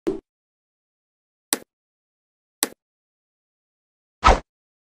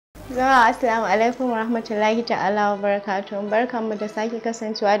Jama'a assalamu alaikum warahmatullahi ta'ala wa barakatuh. Barkanmu da sake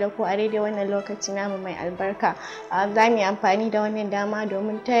kasancewa da ku a daidai wannan lokaci namu mai albarka. Za mu yi amfani da wannan dama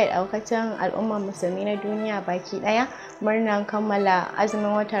domin taya daukacin al'ummar musulmi na duniya baki daya murnar kammala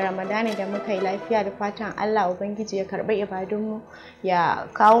azumin watan Ramadana da muka yi lafiya, da fatan Allah Ubangiji ya karbi ibadunmu, ya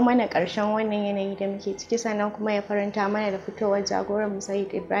kawo mana karshen wannan yanayi da muke ciki, sannan kuma ya faranta mana da fitowar jagoran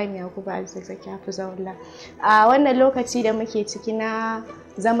Sayyid Ibrahim Yakubu Azzakzaki Hafizahullah. A wannan lokaci da muke ciki na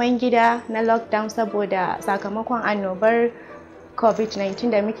zaman gida na lockdown saboda sakamakon annobar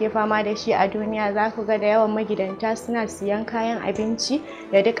COVID-19 da muke fama da shi a duniya, za ku ga da yawan magidanta suna siyan kayan abinci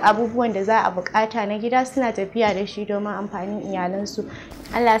da duk abubuwan da za a bukata na gida suna tafiya da shi domin amfanin iyalansu.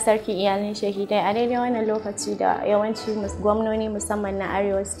 Allah sarki iyalin shahidai, a daidai wannan lokaci da yawanci gwamnoni musamman na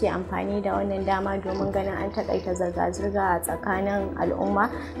arewa suke amfani da wannan dama domin ganin an takaita zirga-zirga a tsakanin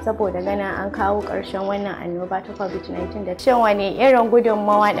al'umma saboda ganin an kawo ƙarshen wannan annoba ta COVID-19. da shin wani irin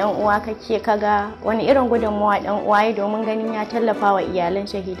gudunmawa dan uwa kake kaga wani irin gudunmawa dan uwa yi domin ganin ya tallafa wa iyalan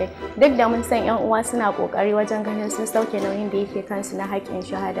shahidai? Duk da mun san yan uwa suna kokari wajen ganin sun sauke nauyin da yake kansu na haƙƙin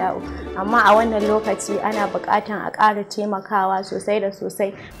shahada'u, amma a wannan lokaci ana buƙatan a ƙara taimakawa sosai da sosai,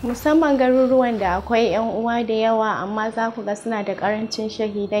 musamman garuruwan da akwai 'yan uwa da yawa amma za ku ga suna da karancin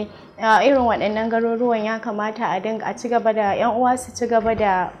shahidai. Irin waɗannan garuruwan ya kamata a ci gaba da 'yan uwa su ci gaba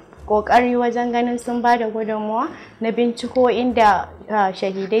da kokari wajen ganin sun ba da gudunmuwa na binciko inda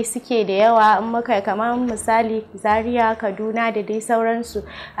shahidai suke da yawa, in muka kamar misali Zaria, Kaduna da dai sauransu.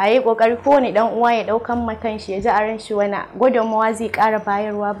 A yi kokari kowane dan uwa ya daukan makan shi, ya ji a ran shi wani gudunmuwa zai ƙara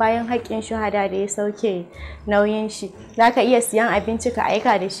bayarwa bayan haƙƙin shahada da ya sauke nauyin shi. Za ka iya siyan abinci ka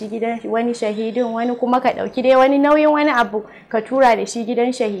aika da shi gidan wani shahidin, wani kuma ka ɗauki dai wani nauyin wani abu ka tura da shi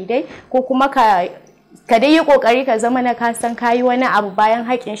gidan shahidai, ko kuma ka dai yi kokari ka zama na kasan kayi wani abu bayan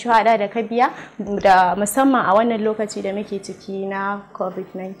haƙƙin shahada da ka biya, da musamman a wannan lokaci da muke ciki na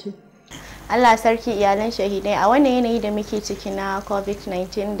COVID-19. Allah sarki iyalan shahidai, a wannan yanayi da muke ciki na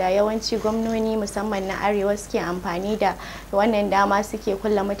COVID-19 da yawanci gwamnoni musamman na arewa suke amfani da wannan dama suke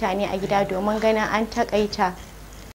kulle mutane a gida domin ganin an takaita